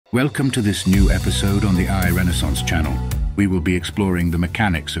Welcome to this new episode on the AI Renaissance channel. We will be exploring the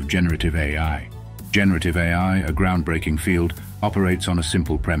mechanics of generative AI. Generative AI, a groundbreaking field, operates on a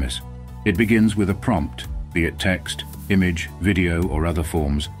simple premise. It begins with a prompt, be it text, image, video, or other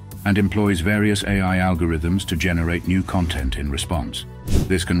forms, and employs various AI algorithms to generate new content in response.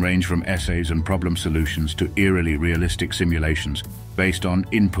 This can range from essays and problem solutions to eerily realistic simulations based on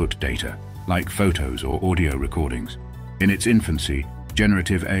input data, like photos or audio recordings. In its infancy,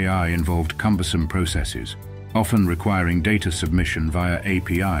 generative AI involved cumbersome processes, often requiring data submission via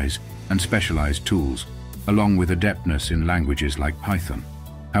APIs and specialized tools, along with adeptness in languages like Python.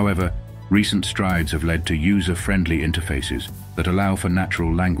 However, recent strides have led to user-friendly interfaces that allow for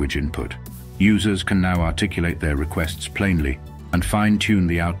natural language input. Users can now articulate their requests plainly and fine-tune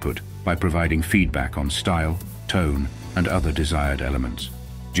the output by providing feedback on style, tone, and other desired elements.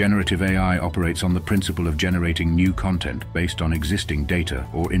 Generative AI operates on the principle of generating new content based on existing data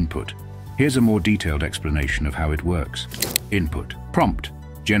or input. Here's a more detailed explanation of how it works. Input. Prompt.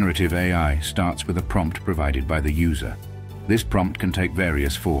 Generative AI starts with a prompt provided by the user. This prompt can take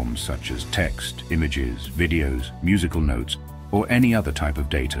various forms such as text, images, videos, musical notes, or any other type of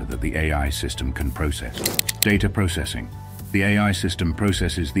data that the AI system can process. Data processing. The AI system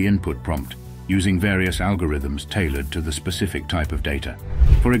processes the input prompt using various algorithms tailored to the specific type of data.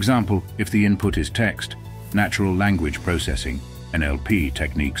 For example, if the input is text, natural language processing, NLP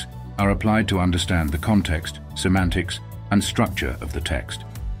techniques, are applied to understand the context, semantics, and structure of the text.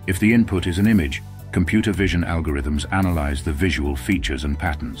 If the input is an image, computer vision algorithms analyze the visual features and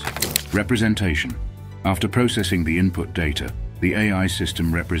patterns. Representation. After processing the input data, the AI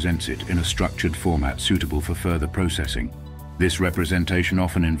system represents it in a structured format suitable for further processing. This representation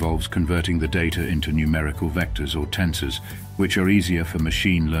often involves converting the data into numerical vectors or tensors, which are easier for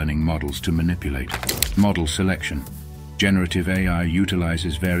machine learning models to manipulate. Model selection. Generative AI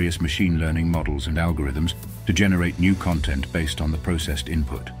utilizes various machine learning models and algorithms to generate new content based on the processed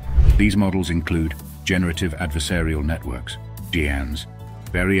input. These models include generative adversarial networks, GANs,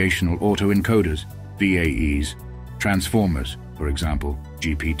 variational autoencoders, VAEs, transformers, for example,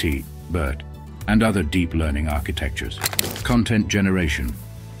 GPT, BERT, and other deep learning architectures. Content generation.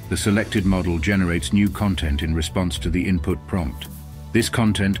 The selected model generates new content in response to the input prompt. This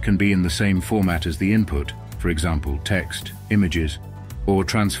content can be in the same format as the input, for example, text, images, or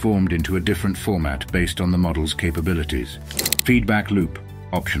transformed into a different format based on the model's capabilities. Feedback loop.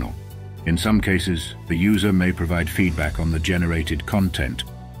 Optional. In some cases, the user may provide feedback on the generated content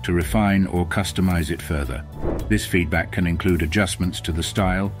to refine or customize it further. This feedback can include adjustments to the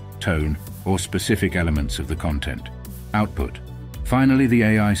style, tone, or specific elements of the content. Output. Finally, the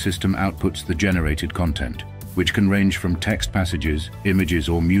AI system outputs the generated content, which can range from text passages, images,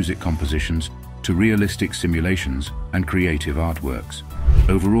 or music compositions to realistic simulations and creative artworks.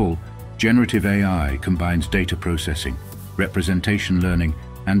 Overall, generative AI combines data processing, representation learning,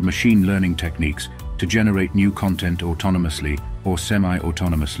 and machine learning techniques to generate new content autonomously or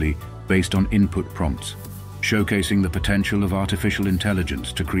semi-autonomously based on input prompts, showcasing the potential of artificial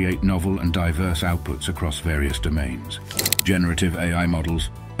intelligence to create novel and diverse outputs across various domains. Generative AI models,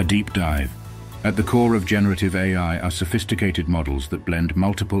 a deep dive. At the core of generative AI are sophisticated models that blend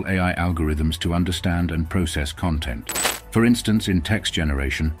multiple AI algorithms to understand and process content. For instance, in text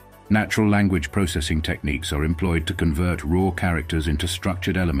generation, natural language processing techniques are employed to convert raw characters into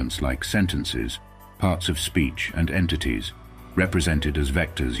structured elements like sentences, parts of speech, and entities, represented as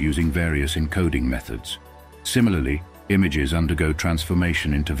vectors using various encoding methods. Similarly, images undergo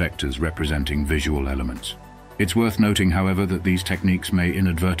transformation into vectors representing visual elements. It's worth noting, however, that these techniques may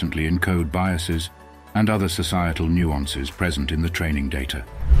inadvertently encode biases and other societal nuances present in the training data.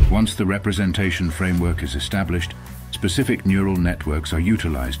 Once the representation framework is established, specific neural networks are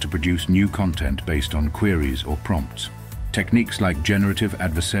utilized to produce new content based on queries or prompts. Techniques like generative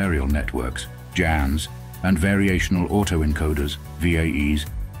adversarial networks, GANs, and variational autoencoders, VAEs,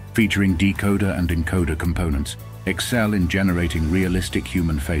 featuring decoder and encoder components, excel in generating realistic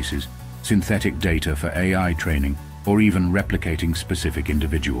human faces, synthetic data for AI training, or even replicating specific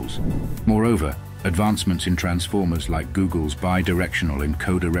individuals. Moreover, advancements in transformers like Google's bidirectional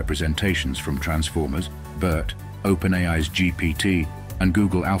encoder representations from transformers, BERT, OpenAI's GPT, and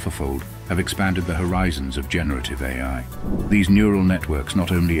Google AlphaFold have expanded the horizons of generative AI. These neural networks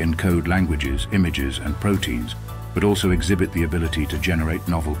not only encode languages, images, and proteins, but also exhibit the ability to generate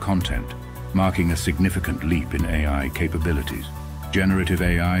novel content, marking a significant leap in AI capabilities. Generative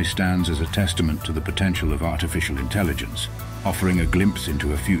AI stands as a testament to the potential of artificial intelligence, offering a glimpse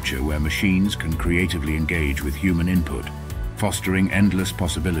into a future where machines can creatively engage with human input, fostering endless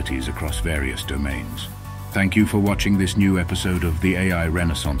possibilities across various domains. Thank you for watching this new episode of the AI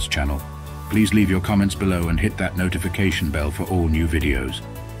Renaissance channel. Please leave your comments below and hit that notification bell for all new videos.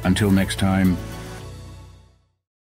 Until next time,